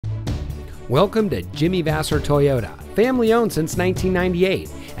Welcome to Jimmy Vasser Toyota, family owned since 1998,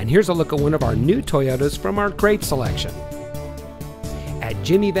 and here's a look at one of our new Toyotas from our great selection. At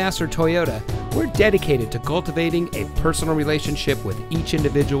Jimmy Vasser Toyota, we're dedicated to cultivating a personal relationship with each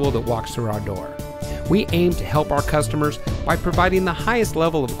individual that walks through our door. We aim to help our customers by providing the highest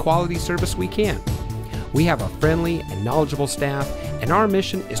level of quality service we can. We have a friendly and knowledgeable staff, and our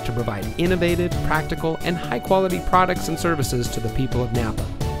mission is to provide innovative, practical, and high-quality products and services to the people of Napa.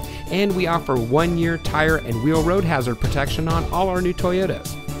 And we offer 1-year tire and wheel road hazard protection on all our new Toyotas.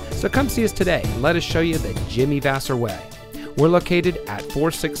 So come see us today and let us show you the Jimmy Vasser way. We're located at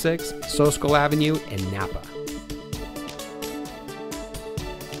 466 Soscol Avenue in Napa.